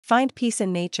Find peace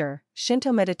in nature,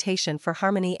 Shinto meditation for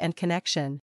harmony and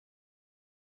connection.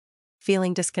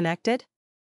 Feeling disconnected?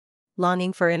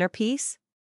 Longing for inner peace?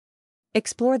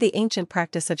 Explore the ancient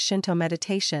practice of Shinto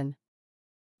meditation.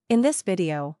 In this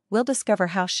video, we'll discover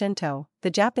how Shinto,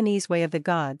 the Japanese way of the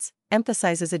gods,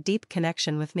 emphasizes a deep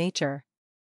connection with nature.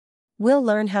 We'll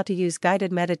learn how to use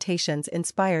guided meditations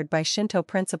inspired by Shinto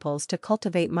principles to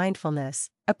cultivate mindfulness,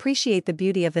 appreciate the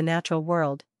beauty of the natural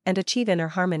world, and achieve inner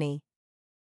harmony.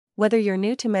 Whether you're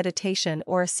new to meditation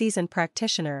or a seasoned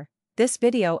practitioner, this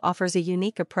video offers a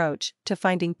unique approach to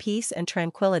finding peace and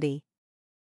tranquility.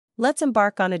 Let's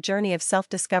embark on a journey of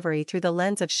self-discovery through the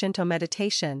lens of Shinto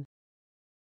meditation.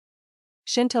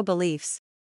 Shinto beliefs.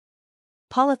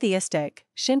 Polytheistic,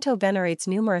 Shinto venerates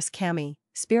numerous kami,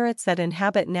 spirits that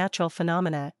inhabit natural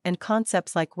phenomena, and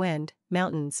concepts like wind,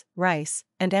 mountains, rice,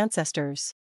 and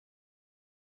ancestors.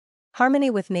 Harmony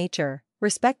with nature.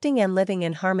 Respecting and living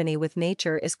in harmony with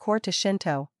nature is core to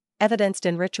Shinto, evidenced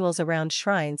in rituals around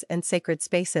shrines and sacred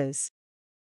spaces.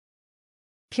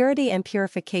 Purity and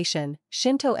purification.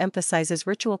 Shinto emphasizes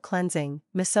ritual cleansing,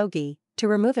 misogi, to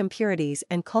remove impurities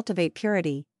and cultivate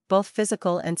purity, both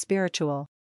physical and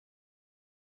spiritual.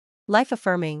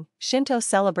 Life-affirming. Shinto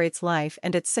celebrates life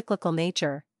and its cyclical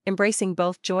nature, embracing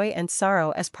both joy and sorrow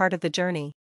as part of the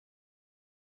journey.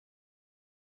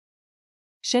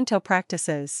 Shinto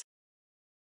practices.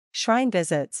 Shrine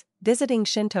visits. Visiting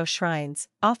Shinto shrines,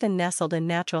 often nestled in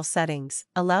natural settings,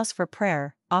 allows for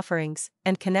prayer, offerings,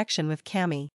 and connection with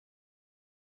kami.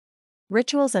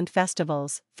 Rituals and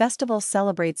festivals. Festivals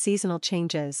celebrate seasonal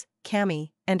changes,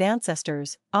 kami, and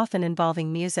ancestors, often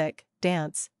involving music,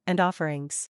 dance, and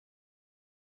offerings.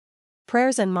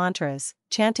 Prayers and mantras.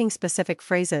 Chanting specific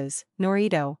phrases,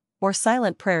 norido, or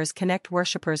silent prayers connect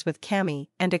worshippers with kami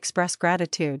and express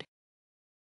gratitude.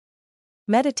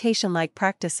 Meditation-like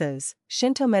practices.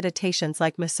 Shinto meditations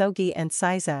like misogi and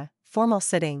seiza, formal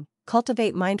sitting,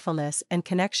 cultivate mindfulness and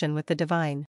connection with the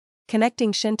divine.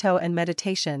 Connecting Shinto and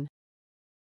meditation.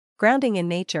 Grounding in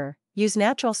nature. Use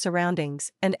natural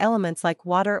surroundings and elements like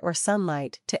water or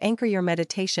sunlight to anchor your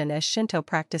meditation as Shinto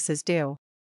practices do.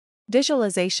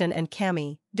 Visualization and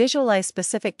kami. Visualize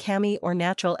specific kami or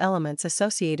natural elements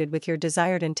associated with your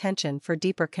desired intention for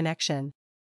deeper connection.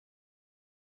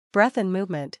 Breath and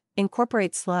movement.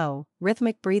 Incorporate slow,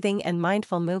 rhythmic breathing and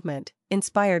mindful movement,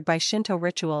 inspired by Shinto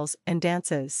rituals and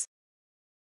dances.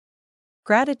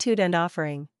 Gratitude and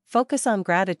offering. Focus on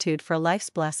gratitude for life's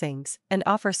blessings and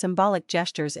offer symbolic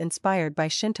gestures inspired by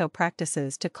Shinto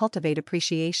practices to cultivate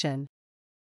appreciation.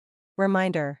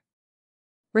 Reminder.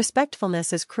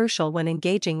 Respectfulness is crucial when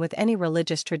engaging with any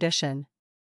religious tradition.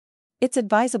 It's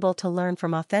advisable to learn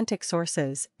from authentic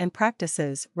sources and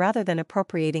practices rather than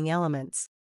appropriating elements.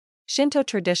 Shinto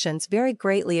traditions vary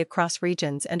greatly across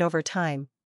regions and over time.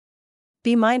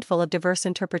 Be mindful of diverse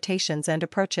interpretations and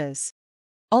approaches.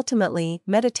 Ultimately,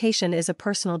 meditation is a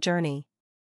personal journey.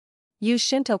 Use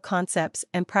Shinto concepts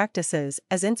and practices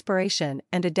as inspiration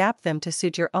and adapt them to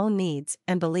suit your own needs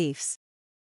and beliefs.